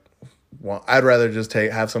rather just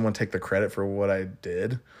have someone take the credit for what I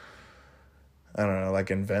did. I don't know,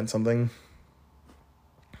 invent something.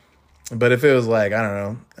 But if it was I don't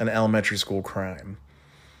know, an elementary school crime,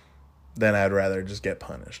 then I'd rather just get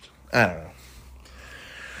punished. I don't know.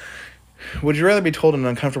 Would you rather be told an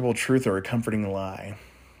uncomfortable truth or a comforting lie?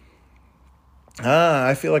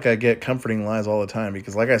 I feel like I get comforting lies all the time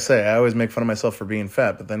because, like I say, I always make fun of myself for being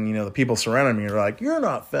fat. But then, the people surrounding me are like, you're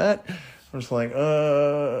not fat. I'm just like,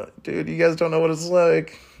 dude, you guys don't know what it's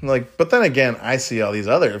like. But then again, I see all these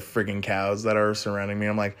other freaking cows that are surrounding me.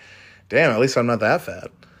 I'm like, damn, at least I'm not that fat.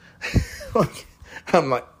 I'm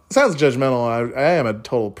like, sounds judgmental. I am a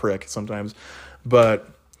total prick sometimes. But,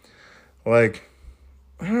 I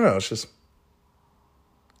don't know. It's just...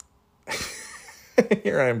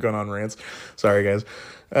 Here I am going on rants. Sorry, guys.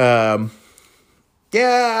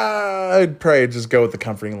 Yeah, I'd probably just go with the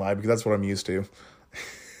comforting lie because that's what I'm used to.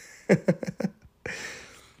 All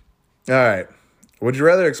right. Would you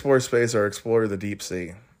rather explore space or explore the deep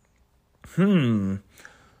sea? The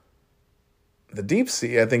deep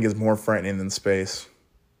sea, I think, is more frightening than space.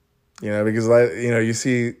 Because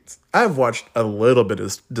I've watched a little bit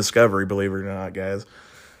of Discovery, believe it or not, guys.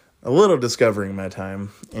 A little Discovery in my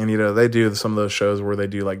time. And, they do some of those shows where they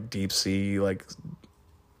do, like, deep sea, like,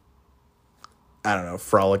 I don't know,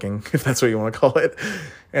 frolicking, if that's what you want to call it.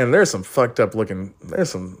 And there's some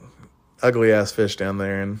ugly ass fish down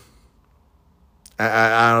there. And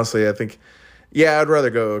I honestly, I think, I'd rather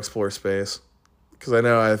go explore space. Because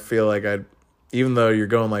I feel like even though you're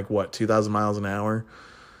going like, 2,000 miles an hour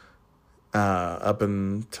up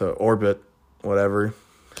into orbit, whatever,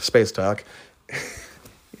 space talk.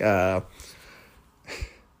 I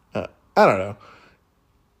don't know.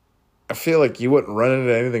 I feel like you wouldn't run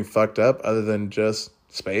into anything fucked up other than just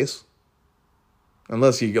space.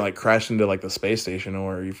 Unless you like crash into like the space station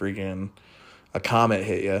or you freaking a comet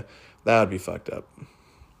hit you. That would be fucked up.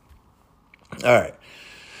 All right.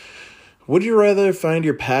 Would you rather find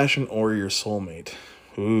your passion or your soulmate?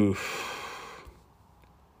 Ooh.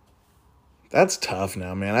 That's tough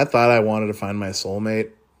now, man. I thought I wanted to find my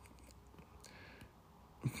soulmate.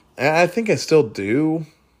 I think I still do.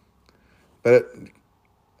 But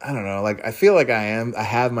I don't know. Like, I feel like I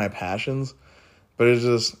have my passions. But it's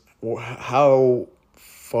just, how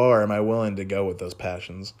far am I willing to go with those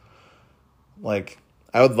passions? Like,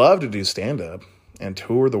 I would love to do stand-up and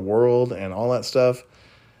tour the world and all that stuff.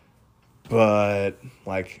 But,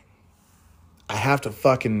 like, I have to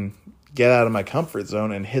fucking get out of my comfort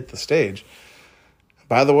zone and hit the stage.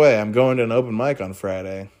 By the way, I'm going to an open mic on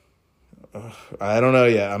Friday. I don't know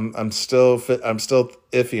yet. I'm still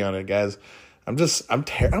iffy on it, guys. I'm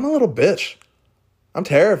a little bitch. I'm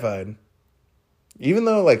terrified. Even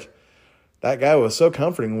though, like, that guy was so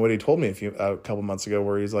comforting what he told me a couple months ago,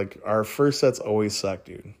 where he's like, our first sets always suck,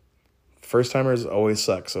 dude. First timers always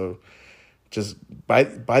suck. So just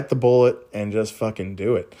bite the bullet and just fucking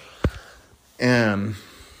do it. And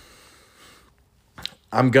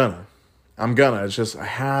I'm gonna. It's just, I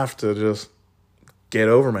have to just get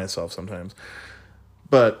over myself sometimes.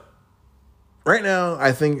 But right now,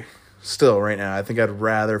 I think I'd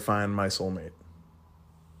rather find my soulmate.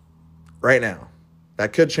 Right now.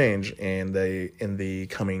 That could change in the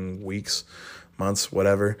coming weeks, months,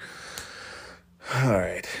 whatever. All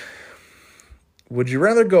right. Would you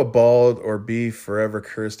rather go bald or be forever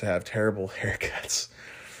cursed to have terrible haircuts?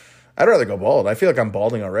 I'd rather go bald. I feel like I'm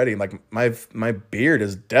balding already. Like, my beard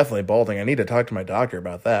is definitely balding. I need to talk to my doctor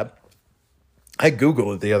about that. I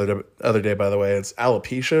Googled it the other day, by the way. It's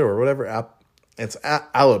alopecia or whatever. It's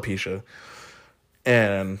alopecia.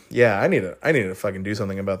 And yeah, I need to fucking do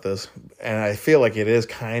something about this. And I feel like it is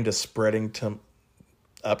kind of spreading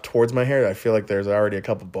up towards my hair. I feel like there's already a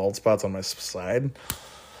couple bald spots on my side.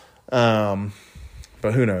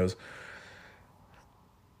 But who knows?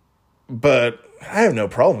 But I have no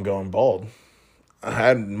problem going bald.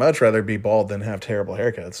 I'd much rather be bald than have terrible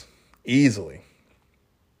haircuts. Easily.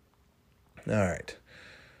 All right.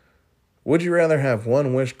 Would you rather have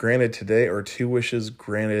one wish granted today or 2 wishes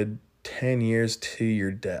granted 10 years to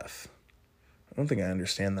your death? I don't think I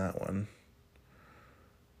understand that one.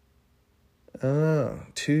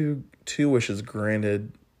 Two wishes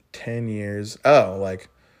granted 10 years. Oh, like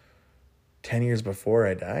 10 years before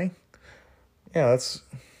I die? Yeah, that's...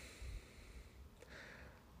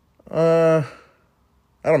 I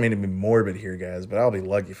don't mean to be morbid here, guys, but I'll be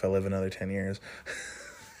lucky if I live another 10 years.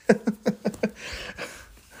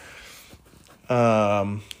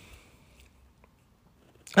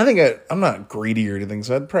 I think I'm not greedy or anything,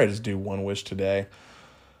 so I'd probably just do one wish today.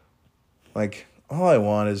 Like, all I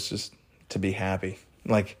want is just to be happy.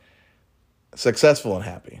 Like, successful and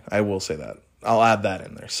happy. I will say that. I'll add that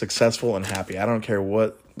in there. Successful and happy. I don't care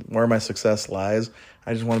where my success lies.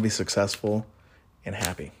 I just want to be successful and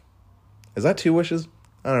happy. Is that 2 wishes?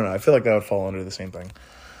 I don't know. I feel like that would fall under the same thing.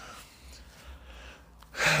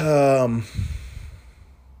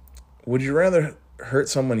 Would you rather hurt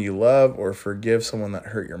someone you love or forgive someone that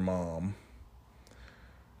hurt your mom?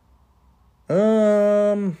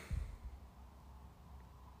 I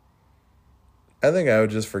think I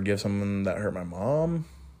would just forgive someone that hurt my mom.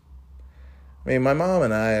 I mean, my mom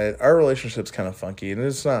and our relationship's kind of funky, and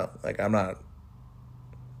it's not, like, I'm not,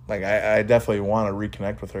 like, I definitely want to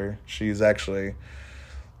reconnect with her. She's actually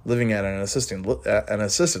living at an assisted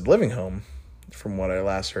living home, from what I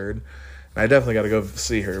last heard. And I definitely got to go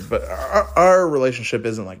see her. But our relationship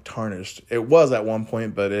isn't, like, tarnished. It was at one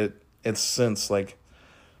point, but it's since, like,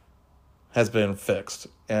 has been fixed.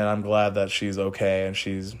 And I'm glad that she's okay and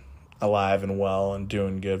she's alive and well and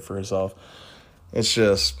doing good for herself. It's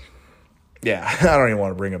just, yeah, I don't even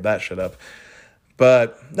want to bring up that shit up.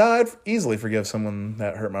 But, no, I'd easily forgive someone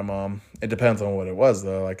that hurt my mom. It depends on what it was,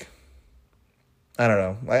 though. Like, I don't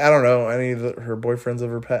know. Like, I don't know any of her boyfriends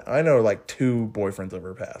ever passed. I know, like, 2 boyfriends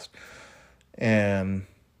ever passed. And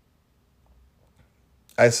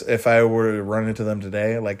if I were to run into them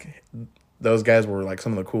today, like, those guys were, like,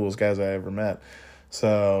 some of the coolest guys I ever met.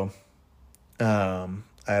 So, I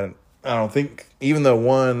don't think, even though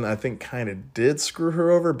one, I think, kind of did screw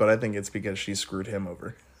her over, but I think it's because she screwed him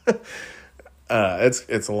over.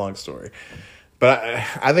 It's a long story. But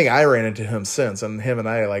I think I ran into him since, and him and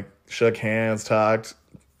I, like, shook hands, talked,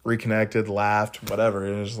 reconnected, laughed, whatever.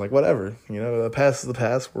 And it was just like, whatever. You know, the past is the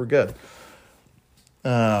past. We're good.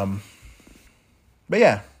 But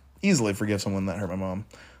yeah, easily forgive someone that hurt my mom.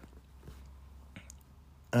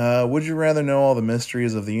 Would you rather know all the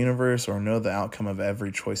mysteries of the universe or know the outcome of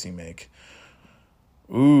every choice you make?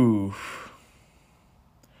 Ooh.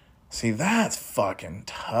 See, that's fucking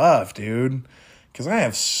tough, dude. Because I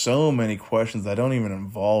have so many questions that don't even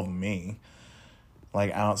involve me.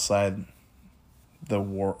 Like, outside the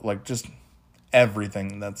war, like, just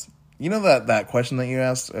everything that's... You know that question that you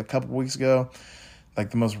asked a couple weeks ago? Like,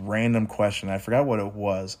 the most random question. I forgot what it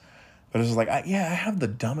was. But it was like, I have the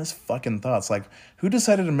dumbest fucking thoughts. Like, who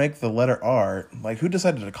decided to make the letter R? Like, who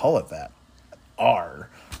decided to call it that? R.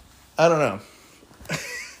 I don't know.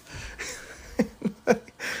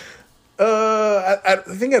 I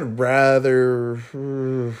think I'd rather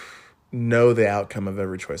know the outcome of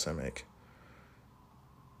every choice I make.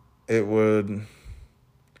 It would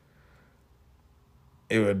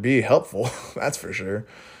be helpful, that's for sure.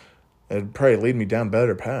 It'd probably lead me down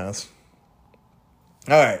better paths.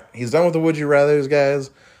 All right, he's done with the Would You Rathers,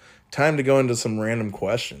 guys. Time to go into some random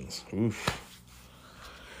questions. Oof.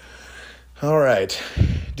 All right.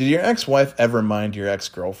 Did your ex-wife ever mind your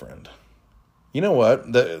ex-girlfriend? You know what?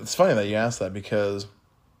 It's funny that you asked that because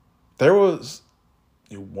there was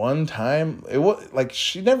one time, it was like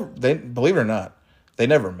believe it or not, they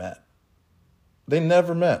never met.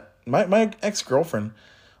 My ex-girlfriend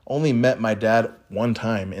only met my dad one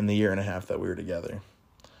time in the year and a half that we were together.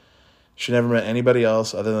 She never met anybody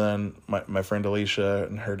else other than my friend Alicia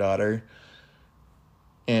and her daughter.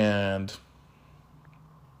 But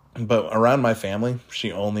around my family,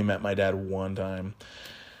 she only met my dad one time.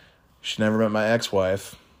 She never met my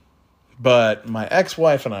ex-wife. But my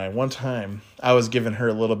ex-wife and I, one time, I was giving her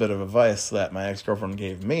a little bit of advice that my ex-girlfriend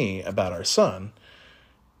gave me about our son.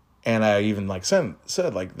 And I even said,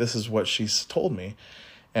 this is what she's told me.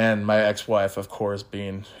 And my ex-wife, of course,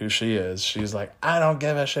 being who she is, she's like, I don't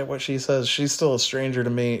give a shit what she says. She's still a stranger to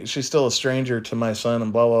me. She's still a stranger to my son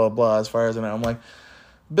and blah, blah, blah, as far as I know. I'm like,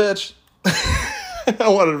 bitch. I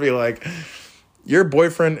wanted to be like, your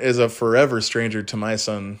boyfriend is a forever stranger to my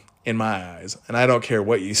son in my eyes. And I don't care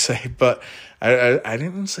what you say. But I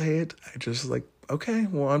didn't say it. I just like, okay,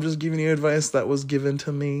 well, I'm just giving you advice that was given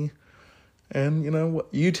to me. And, you know,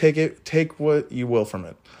 you take what you will from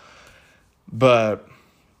it. But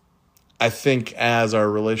I think as our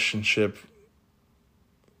relationship,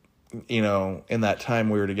 you know, in that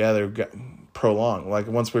time we were together got prolonged, like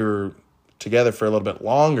once we were together for a little bit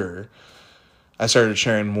longer, I started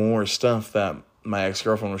sharing more stuff that my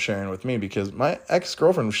ex-girlfriend was sharing with me because my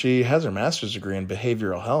ex-girlfriend, she has her master's degree in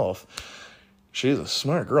behavioral health. She's a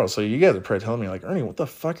smart girl. So you guys are probably telling me like, Ernie, what the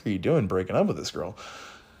fuck are you doing breaking up with this girl?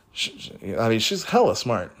 She's hella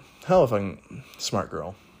smart. Hella fucking smart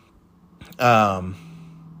girl.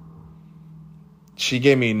 She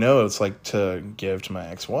gave me notes like to give to my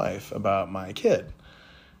ex-wife about my kid.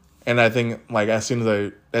 And I think like as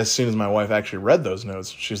soon as my wife actually read those notes,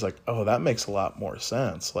 she's like, oh, that makes a lot more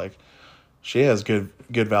sense. Like she has good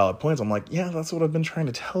valid points. I'm like, yeah, that's what I've been trying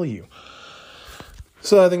to tell you.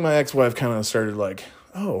 So I think my ex-wife kind of started like,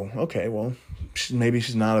 oh, okay, well, maybe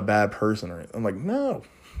she's not a bad person. Or I'm like, no,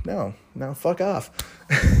 fuck off.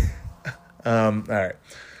 All right.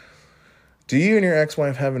 Do you and your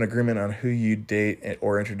ex-wife have an agreement on who you date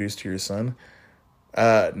or introduce to your son?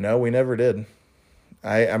 No, we never did.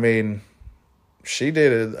 I mean, she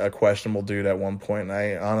dated a questionable dude at one point, and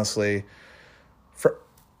I honestly,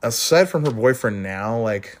 aside from her boyfriend now,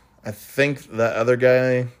 like, I think the other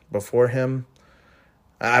guy before him,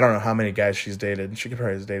 I don't know how many guys she's dated. She could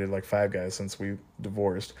probably have dated like 5 guys since we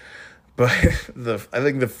divorced. But I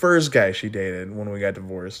think the first guy she dated when we got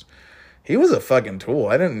divorced, he was a fucking tool.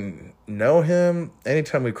 I didn't know him.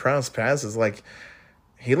 Anytime we crossed paths, it's like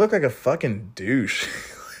he looked like a fucking douche.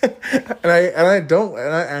 and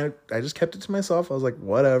I just kept it to myself. I was like,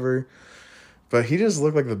 whatever. But he just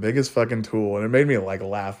looked like the biggest fucking tool, and it made me like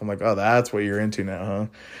laugh. I'm like, oh, that's what you're into now, huh?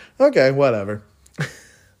 Okay, whatever.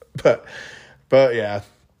 but yeah,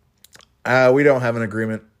 we don't have an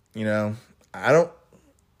agreement. You know, I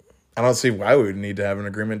don't see why we would need to have an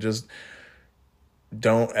agreement. Just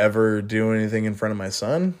don't ever do anything in front of my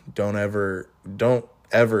son. Don't ever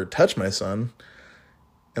touch my son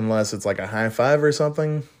unless it's like a high five or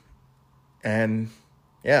something. And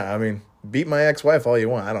yeah, I mean, beat my ex-wife all you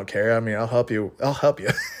want. I don't care. I mean, I'll help you.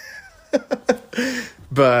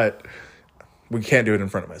 But we can't do it in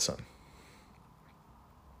front of my son.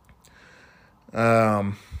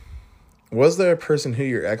 Was there a person who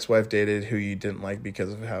your ex-wife dated who you didn't like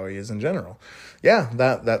because of how he is in general? Yeah,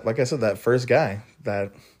 that like I said, that first guy,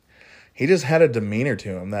 that he just had a demeanor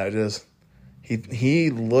to him that just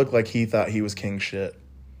he looked like he thought he was king shit.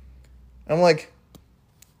 I'm like,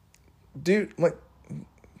 dude, like,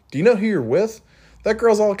 do you know who you're with? That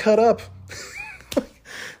girl's all cut up.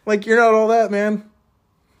 Like, you're not all that, man.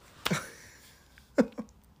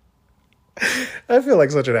 I feel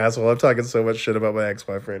like such an asshole. I'm talking so much shit about my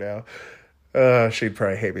ex-wife right now. She'd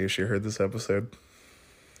probably hate me if she heard this episode.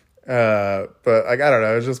 But like, I don't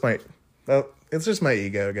know. It's just my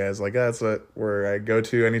ego, guys. Like, that's where I go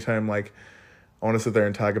to anytime, like, I want to sit there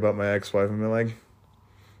and talk about my ex-wife and be like,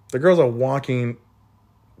 the girl's a walking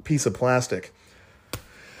piece of plastic.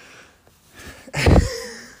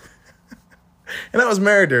 And I was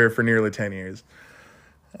married to her for nearly 10 years.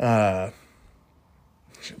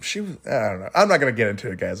 She was, I don't know. I'm not going to get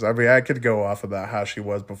into it, guys. I mean, I could go off about how she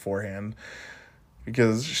was beforehand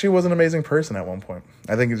because she was an amazing person at one point.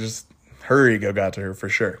 I think it's just her ego got to her for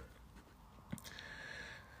sure.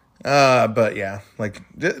 But yeah, like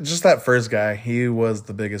just that first guy, he was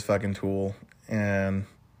the biggest fucking tool. And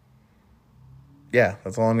yeah,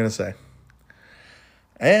 that's all I'm going to say.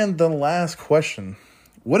 And the last question.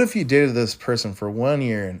 What if you dated this person for 1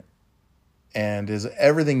 year and is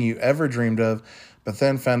everything you ever dreamed of, but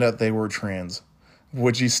then found out they were trans?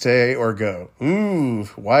 Would you stay or go? Ooh,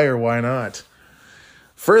 why or why not?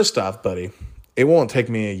 First off, buddy, it won't take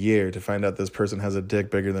me a year to find out this person has a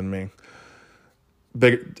dick bigger than me.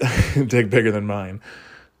 Dick bigger than mine.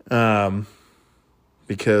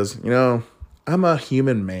 Because, you know, I'm a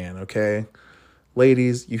human man, okay?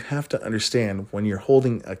 Ladies, you have to understand when you're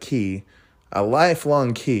holding a key, a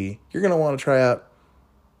lifelong key, you're going to want to try out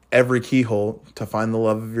every keyhole to find the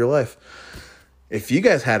love of your life. If you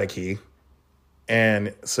guys had a key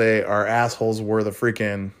and say our assholes were the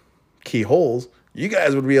freaking keyholes, you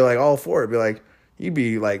guys would be like all for it. Be like, you'd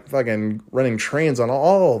be like fucking running trains on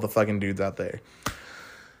all the fucking dudes out there.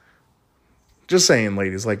 Just saying,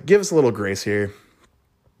 ladies, like, give us a little grace here.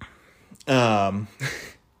 But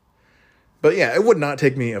yeah, it would not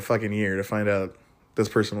take me a fucking year to find out this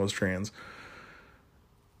person was trans.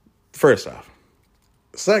 First off.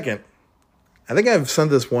 Second, I think I've said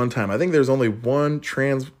this one time. I think there's only one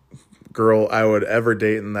trans girl I would ever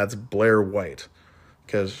date, and that's Blair White.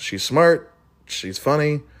 Because she's smart, she's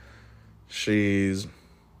funny, she's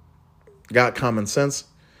got common sense.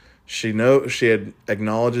 She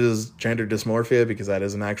acknowledges gender dysmorphia because that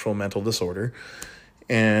is an actual mental disorder.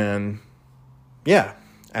 And yeah,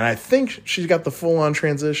 and I think she's got the full-on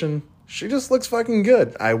transition. She just looks fucking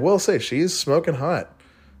good. I will say she's smoking hot.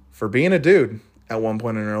 For being a dude at one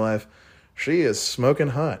point in her life, she is smoking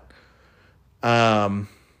hot.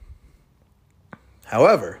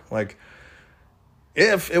 However, like,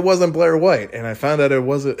 if it wasn't Blair White and I found out it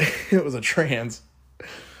was a trans,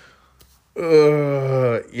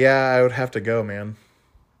 yeah, I would have to go, man.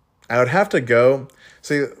 I would have to go.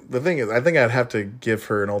 See, the thing is, I think I'd have to give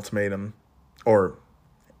her an ultimatum, or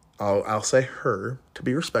I'll say her to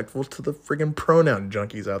be respectful to the friggin' pronoun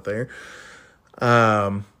junkies out there.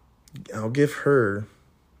 I would give her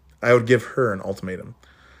an ultimatum.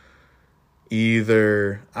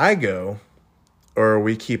 Either I go, or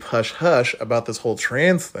we keep hush hush about this whole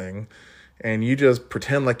trans thing, and you just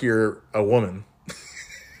pretend like you're a woman.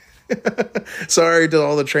 Sorry to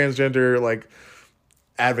all the transgender, like,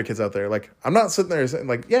 advocates out there. Like, I'm not sitting there saying,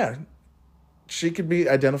 like, yeah, she could be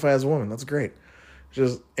identified as a woman. That's great.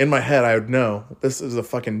 Just in my head, I would know this is a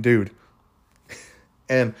fucking dude.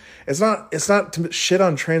 And it's not to shit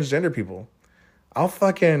on transgender people. I'll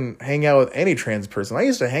fucking hang out with any trans person. I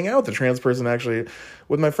used to hang out with a trans person, actually,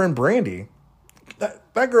 with my friend Brandy.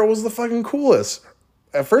 That girl was the fucking coolest.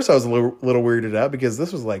 At first, I was a little weirded out because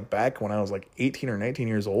this was like back when I was like 18 or 19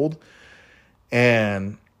 years old.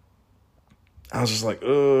 And I was just like,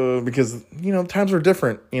 because, you know, times were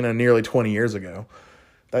different, you know, nearly 20 years ago.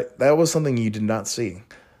 That was something you did not see.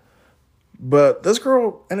 But this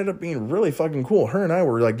girl ended up being really fucking cool. Her and I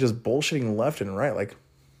were like just bullshitting left and right. Like,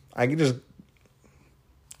 I could just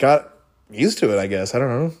got used to it, I guess. I don't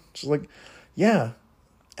know. She's like, yeah,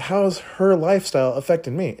 how is her lifestyle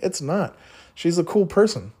affecting me? It's not. She's a cool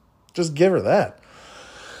person. Just give her that.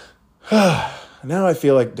 Now I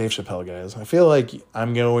feel like Dave Chappelle, guys. I feel like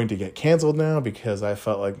I'm going to get canceled now because I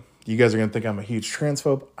felt like you guys are going to think I'm a huge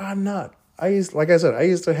transphobe. I'm not. Like I said, I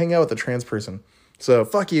used to hang out with a trans person. So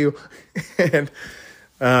fuck you. And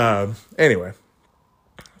anyway,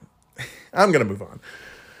 I'm going to move on.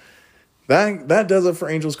 That does it for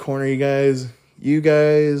Angel's Corner, you guys. You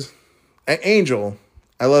guys, Angel,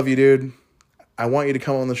 I love you, dude. I want you to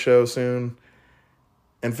come on the show soon.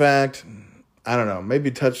 In fact, I don't know,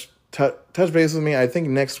 maybe touch base with me. I think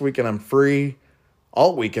next weekend I'm free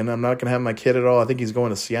all weekend. I'm not going to have my kid at all. I think he's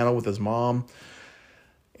going to Seattle with his mom.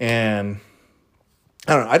 And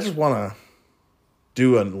I don't know, I just want to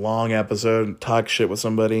do a long episode, talk shit with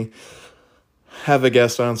somebody, have a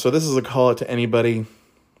guest on. So this is a call out to anybody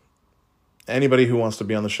who wants to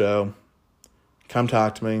be on the show. Come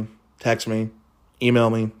talk to me, text me, email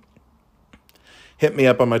me, hit me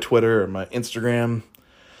up on my Twitter or my Instagram.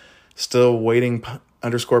 Still waiting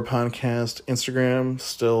 _podcast Instagram,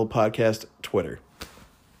 still podcast Twitter.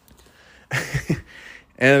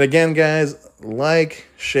 And again, guys, like,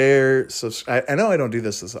 share, subscribe. I know I don't do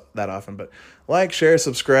this that often, but like, share,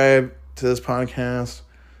 subscribe to this podcast.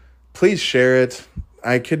 Please share it.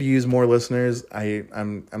 I could use more listeners.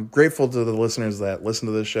 I'm grateful to the listeners that listen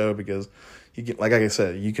to this show because you get, like I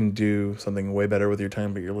said, you can do something way better with your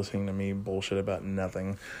time, but you're listening to me bullshit about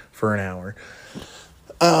nothing for an hour.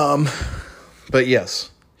 But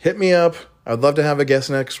yes, hit me up. I would love to have a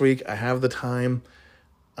guest next week. I have the time.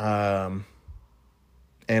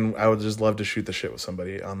 And I would just love to shoot the shit with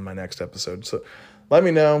somebody on my next episode. So let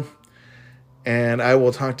me know. And I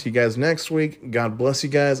will talk to you guys next week. God bless you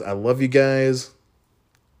guys. I love you guys.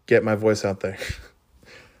 Get my voice out there.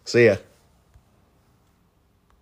 See ya.